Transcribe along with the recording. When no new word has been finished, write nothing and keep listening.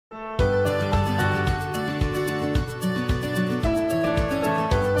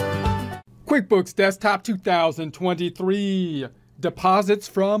QuickBooks Desktop 2023. Deposits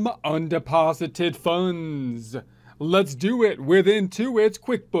from undeposited funds. Let's do it with Intuit's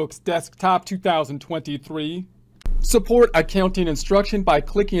QuickBooks Desktop 2023. Support accounting instruction by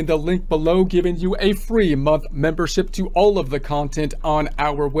clicking the link below, giving you a free month membership to all of the content on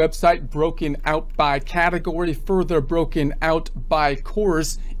our website, broken out by category, further broken out by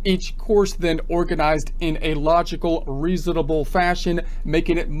course. Each course then organized in a logical, reasonable fashion,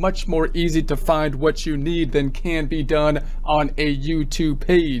 making it much more easy to find what you need than can be done on a YouTube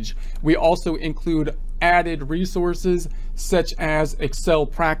page. We also include added resources such as Excel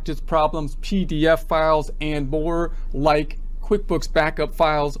practice problems, PDF files, and more, like QuickBooks backup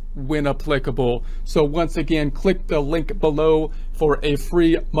files when applicable. So once again, click the link below for a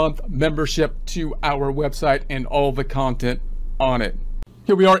free month membership to our website and all the content on it.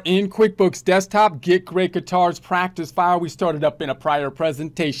 Here we are in QuickBooks Desktop. Get Great Guitars practice file. We started up in a prior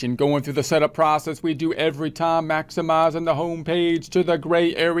presentation, going through the setup process we do every time, maximizing the home page to the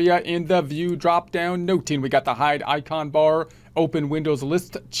gray area in the view drop down, noting we got the hide icon bar, open windows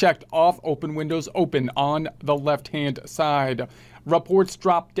list checked off, open windows open on the left hand side. Reports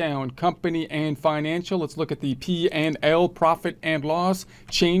drop down, company and financial. Let's look at the P&L, profit and loss.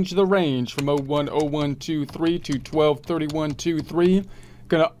 Change the range from 010123 to 123123.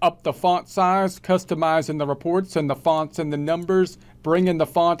 Gonna up the font size, customizing the reports and the fonts and the numbers, bringing the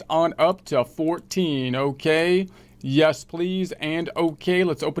font on up to 14. Okay, yes please, and okay.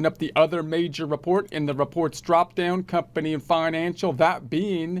 Let's open up the other major report in the reports drop down, company and financial, that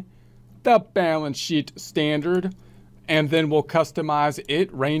being the balance sheet standard. And then we'll customize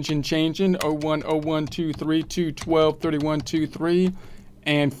it, range and changing 010123 to 123123.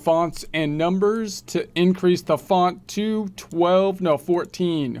 And fonts and numbers to increase the font to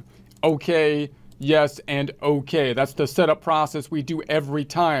 14. Okay, yes, and okay. That's the setup process we do every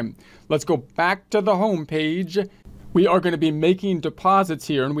time. Let's go back to the home page. We are going to be making deposits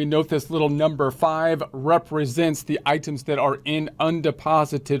here, and we note this little number 5 represents the items that are in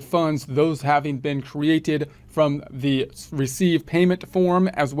undeposited funds, those having been created from the receive payment form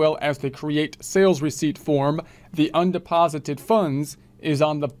as well as the create sales receipt form. The undeposited funds is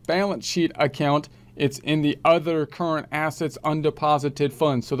on the balance sheet account. It's in the other current assets undeposited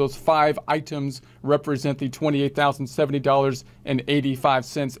funds. So those 5 items represent the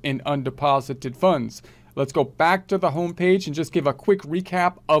 $28,070.85 in undeposited funds. Let's go back to the home page and just give a quick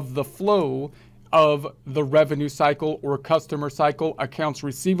recap of the flow of the revenue cycle or customer cycle, accounts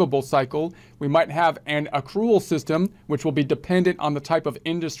receivable cycle. We might have an accrual system, which will be dependent on the type of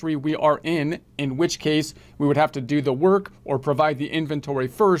industry we are in which case we would have to do the work or provide the inventory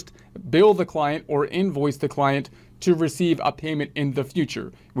first, bill the client or invoice the client to receive a payment in the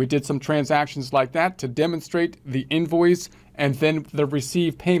future. We did some transactions like that to demonstrate the invoice and then the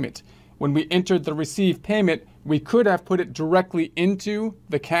receive payment. When we entered the receive payment, we could have put it directly into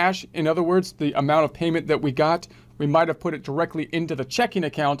the cash. In other words, the amount of payment that we got, we might have put it directly into the checking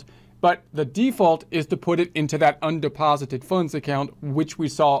account, but the default is to put it into that undeposited funds account, which we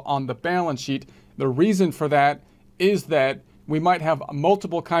saw on the balance sheet. The reason for that is that we might have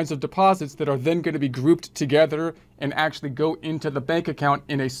multiple kinds of deposits that are then going to be grouped together and actually go into the bank account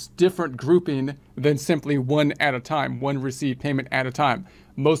in a different grouping than simply one at a time, one receive payment at a time.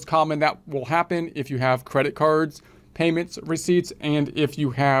 Most common that will happen if you have credit cards, payments, receipts, and if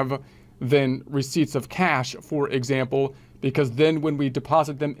you have then receipts of cash, for example, because then when we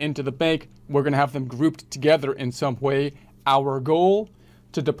deposit them into the bank, we're going to have them grouped together in some way. Our goal,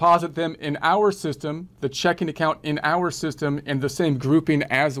 to deposit them in our system, the checking account in our system, in the same grouping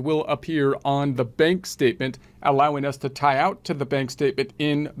as will appear on the bank statement, allowing us to tie out to the bank statement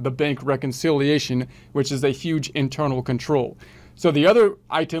in the bank reconciliation, which is a huge internal control. So the other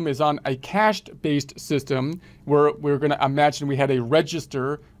item is on a cash-based system where we're going to imagine we had a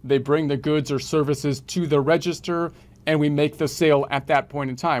register. They bring the goods or services to the register and we make the sale at that point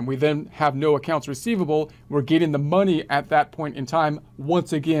in time. We then have no accounts receivable. We're getting the money at that point in time.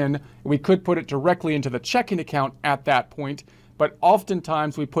 Once again, we could put it directly into the checking account at that point, but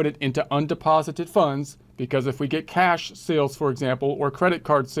oftentimes we put it into undeposited funds because if we get cash sales, for example, or credit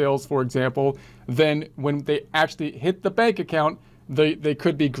card sales, for example, then when they actually hit the bank account, they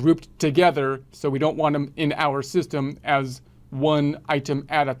could be grouped together. So we don't want them in our system as one item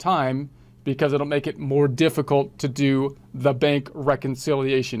at a time, because it'll make it more difficult to do the bank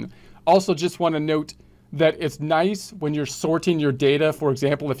reconciliation. Also, just want to note that it's nice when you're sorting your data. For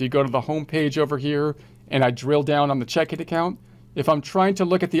example, if you go to the home page over here and I drill down on the checking account, if I'm trying to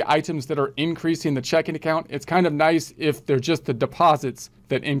look at the items that are increasing the checking account, it's kind of nice if they're just the deposits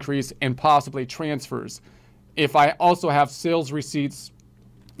that increase and possibly transfers. If I also have sales receipts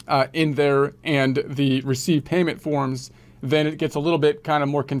in there and the receive payment forms, then it gets a little bit kind of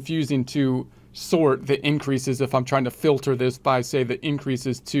more confusing to sort the increases if I'm trying to filter this by, say, the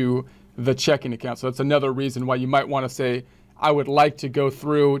increases to the checking account. So that's another reason why you might want to say, I would like to go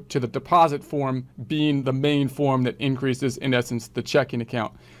through to the deposit form being the main form that increases, in essence, the checking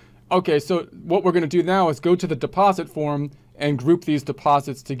account. Okay, so what we're going to do now is go to the deposit form and group these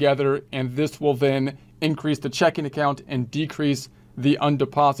deposits together, and this will then increase the checking account and decrease the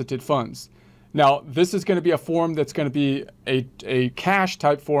undeposited funds. Now, this is going to be a form that's going to be a cash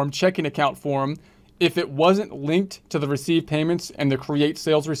type form, checking account form. If it wasn't linked to the receive payments and the create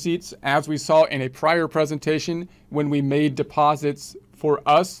sales receipts, as we saw in a prior presentation when we made deposits for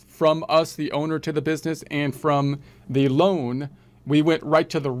us, from us, the owner, to the business, and from the loan, we went right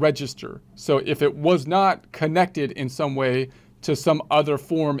to the register. So if it was not connected in some way to some other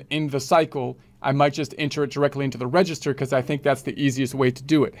form in the cycle, I might just enter it directly into the register because I think that's the easiest way to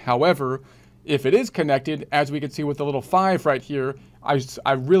do it. However, if it is connected, as we can see with the little 5 right here,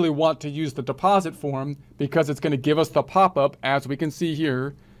 I really want to use the deposit form because it's going to give us the pop-up, as we can see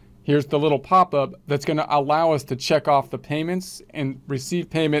here. Here's the little pop-up that's going to allow us to check off the payments and receive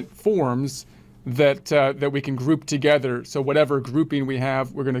payment forms that we can group together. So whatever grouping we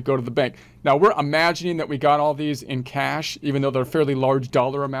have, we're going to go to the bank. Now, we're imagining that we got all these in cash, even though they're fairly large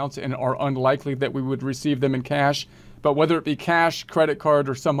dollar amounts and are unlikely that we would receive them in cash. But whether it be cash, credit card,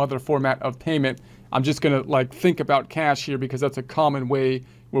 or some other format of payment, I'm just going to think about cash here because that's a common way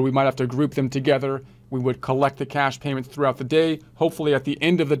where we might have to group them together. We would collect the cash payments throughout the day. Hopefully at the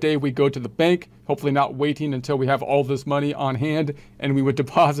end of the day, we go to the bank, hopefully not waiting until we have all this money on hand, and we would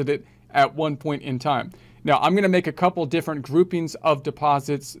deposit it at one point in time. Now, I'm going to make a couple different groupings of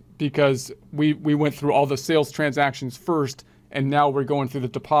deposits because we went through all the sales transactions first, and now we're going through the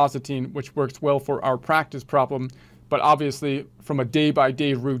depositing, which works well for our practice problem. But obviously, from a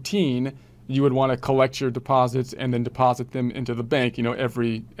day-by-day routine, you would want to collect your deposits and then deposit them into the bank,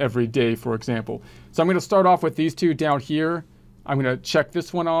 every day, for example. So I'm going to start off with these two down here. I'm going to check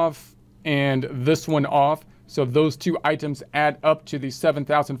this one off and this one off. So those two items add up to the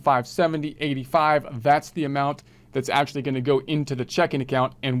 $7,570.85. That's the amount that's actually going to go into the checking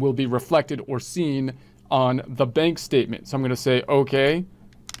account and will be reflected or seen on the bank statement. So I'm going to say, okay.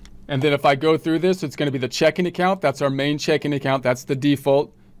 And then if I go through this, it's going to be the checking account. That's our main checking account. That's the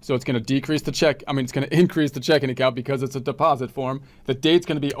default. So it's going to decrease the it's going to increase the checking account because it's a deposit form. The date's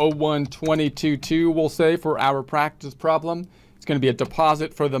going to be 01/22/2, we'll say, for our practice problem. It's going to be a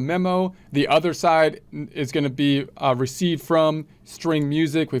deposit for the memo. The other side is going to be received from string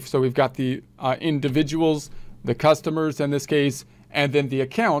music. So we've got the individuals, the customers in this case, and then the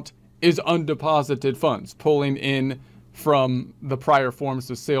account is undeposited funds, pulling in from the prior forms,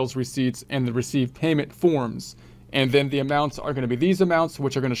 the sales receipts and the received payment forms. And then the amounts are going to be these amounts,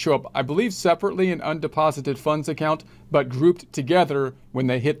 which are going to show up, I believe, separately in undeposited funds account, but grouped together when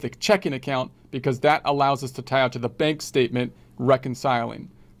they hit the checking account, because that allows us to tie out to the bank statement reconciling.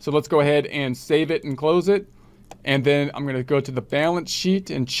 So let's go ahead and save it and close it. And then I'm going to go to the balance sheet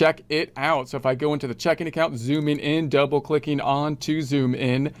and check it out. So if I go into the checking account, zooming in, double clicking on to zoom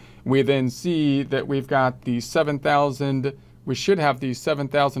in, we then see that we've got the 7,000. We should have the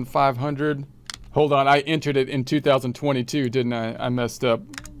 7,500. Hold on, I entered it in 2022, didn't I? I messed up.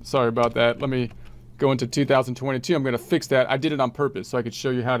 Sorry about that. Let me go into 2022. I'm going to fix that. I did it on purpose so I could show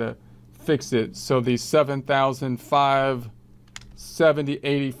you how to fix it. So the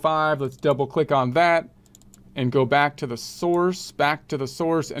 7,570.85, let's double click on that and go back to the source,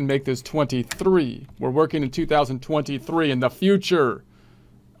 and make this 23. We're working in 2023 in the future.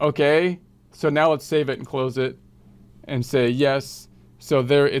 Okay, so now let's save it and close it and say yes. So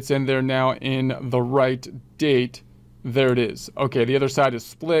there, it's in there now in the right date. There it is. Okay, the other side is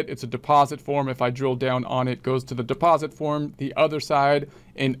split. It's a deposit form. If I drill down on it, goes to the deposit form. The other side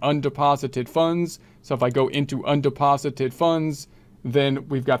in undeposited funds. So if I go into undeposited funds, then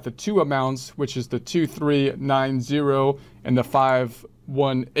we've got the two amounts, which is the 2390 and the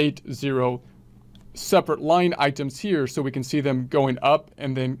 5180. Separate line items here, so we can see them going up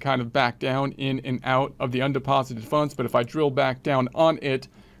and then kind of back down in and out of the undeposited funds. But if I drill back down on it,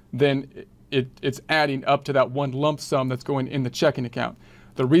 then it's adding up to that one lump sum that's going in the checking account.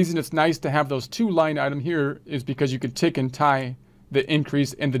 The reason it's nice to have those two line item here is because you could tick and tie the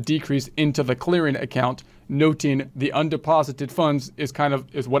increase and the decrease into the clearing account, noting the undeposited funds is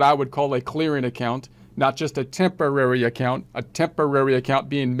what I would call a clearing account, not just a temporary account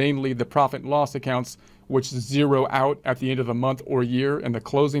being mainly the profit and loss accounts, which zero out at the end of the month or year in the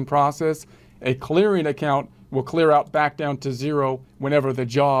closing process. A clearing account will clear out back down to 0 whenever the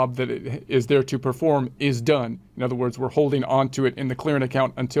job that it is there to perform is done. In other words, we're holding on to it in the clearing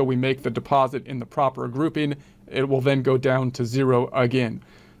account until we make the deposit in the proper grouping. It will then go down to 0 again.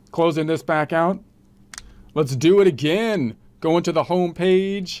 Closing this back out. Let's do it again. Go into the home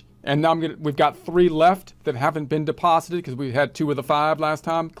page, and now we've got 3 left that haven't been deposited because we had 2 of the 5 last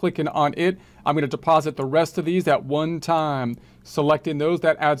time. Clicking on it, I'm going to deposit the rest of these at one time. Selecting those,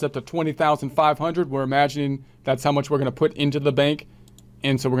 that adds up to $20,500. We're imagining that's how much we're going to put into the bank.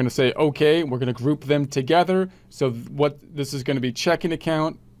 And so we're going to say, okay, we're going to group them together. So what this is going to be checking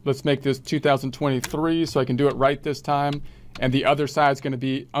account. Let's make this 2023 so I can do it right this time. And the other side is going to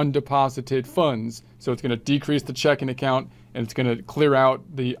be undeposited funds. So it's going to decrease the checking account, and it's going to clear out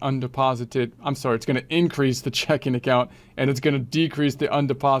the undeposited, it's going to increase the checking account, and it's going to decrease the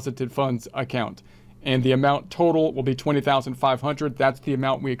undeposited funds account. And the amount total will be $20,500. That's the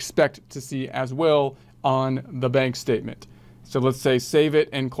amount we expect to see as well on the bank statement. So let's say save it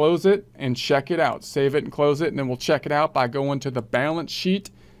and close it and check it out. Save it and close it, and then we'll check it out by going to the balance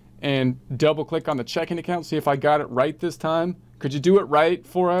sheet and double click on the checking account. See if I got it right this time. Could you do it right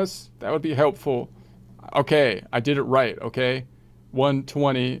for us? That would be helpful. Okay, I did it right, okay?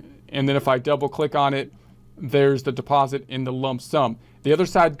 120, and then if I double click on it, there's the deposit in the lump sum. The other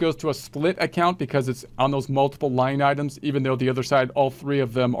side goes to a split account because it's on those multiple line items, even though the other side, all 3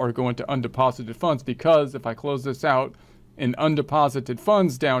 of them are going to undeposited funds, because if I close this out in undeposited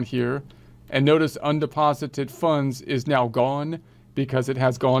funds down here, and notice undeposited funds is now gone because it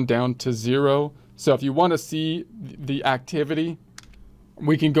has gone down to 0. So if you want to see the activity,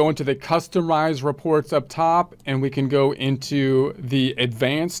 we can go into the customize reports up top, and we can go into the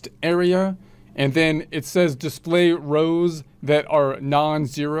advanced area, and then it says display rows that are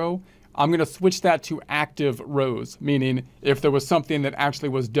non-zero. I'm going to switch that to active rows, meaning if there was something that actually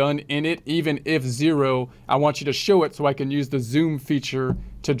was done in it, even if 0, I want you to show it so I can use the zoom feature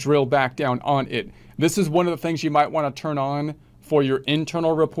to drill back down on it. This is one of the things you might want to turn on for your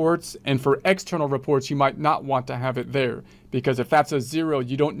internal reports, and for external reports you might not want to have it there, because if that's a 0,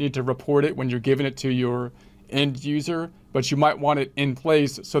 you don't need to report it when you're giving it to your end user, but you might want it in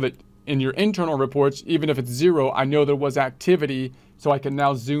place so that in your internal reports, even if it's 0, I know there was activity, so I can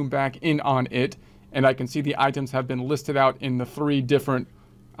now zoom back in on it, and I can see the items have been listed out in the 3 different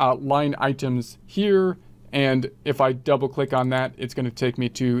line items here, and if I double click on that, it's going to take me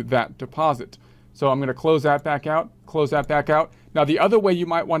to that deposit. So I'm going to close that back out, close that back out. Now the other way you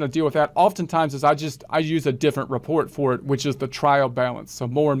might want to deal with that oftentimes is I use a different report for it, which is the trial balance. So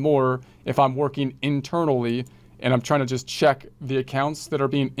more and more, if I'm working internally and I'm trying to just check the accounts that are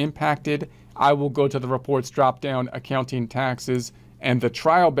being impacted, I will go to the reports drop down, accounting taxes, and the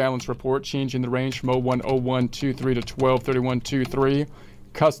trial balance report, changing the range from 010123 to 123123.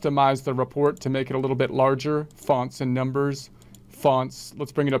 Customize the report to make it a little bit larger, fonts and numbers. Fonts,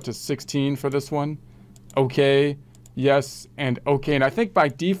 let's bring it up to 16 for this one. Okay, yes, and okay. And I think by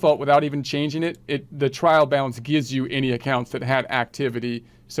default, without even changing it, the trial balance gives you any accounts that had activity,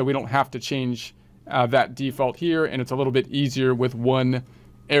 so we don't have to change that default here, and it's a little bit easier with one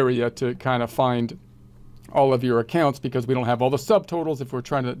area to kind of find all of your accounts because we don't have all the subtotals if we're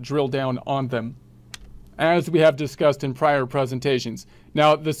trying to drill down on them, as we have discussed in prior presentations.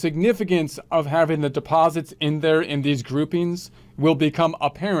 Now, the significance of having the deposits in there in these groupings will become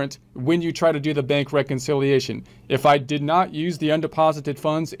apparent when you try to do the bank reconciliation. If I did not use the undeposited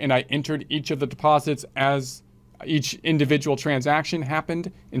funds and I entered each of the deposits as each individual transaction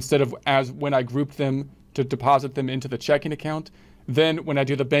happened, instead of as when I grouped them to deposit them into the checking account, then when I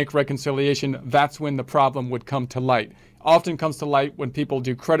do the bank reconciliation, that's when the problem would come to light. Often comes to light when people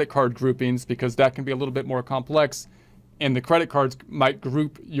do credit card groupings, because that can be a little bit more complex, and the credit cards might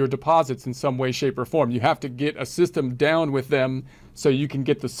group your deposits in some way, shape, or form. You have to get a system down with them so you can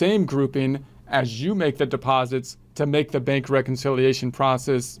get the same grouping as you make the deposits to make the bank reconciliation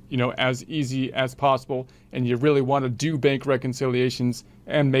process, as easy as possible. And you really want to do bank reconciliations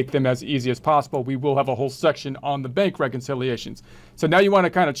and make them as easy as possible. We will have a whole section on the bank reconciliations. So now you want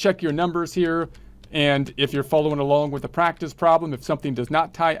to kind of check your numbers here. And if you're following along with the practice problem, if something does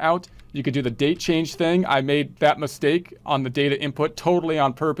not tie out, you could do the date change thing. I made that mistake on the data input totally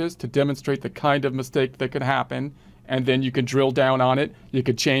on purpose to demonstrate the kind of mistake that could happen. And then you can drill down on it. You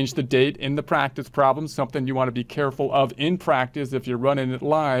could change the date in the practice problem, something you want to be careful of in practice if you're running it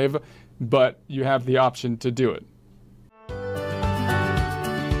live, but you have the option to do it.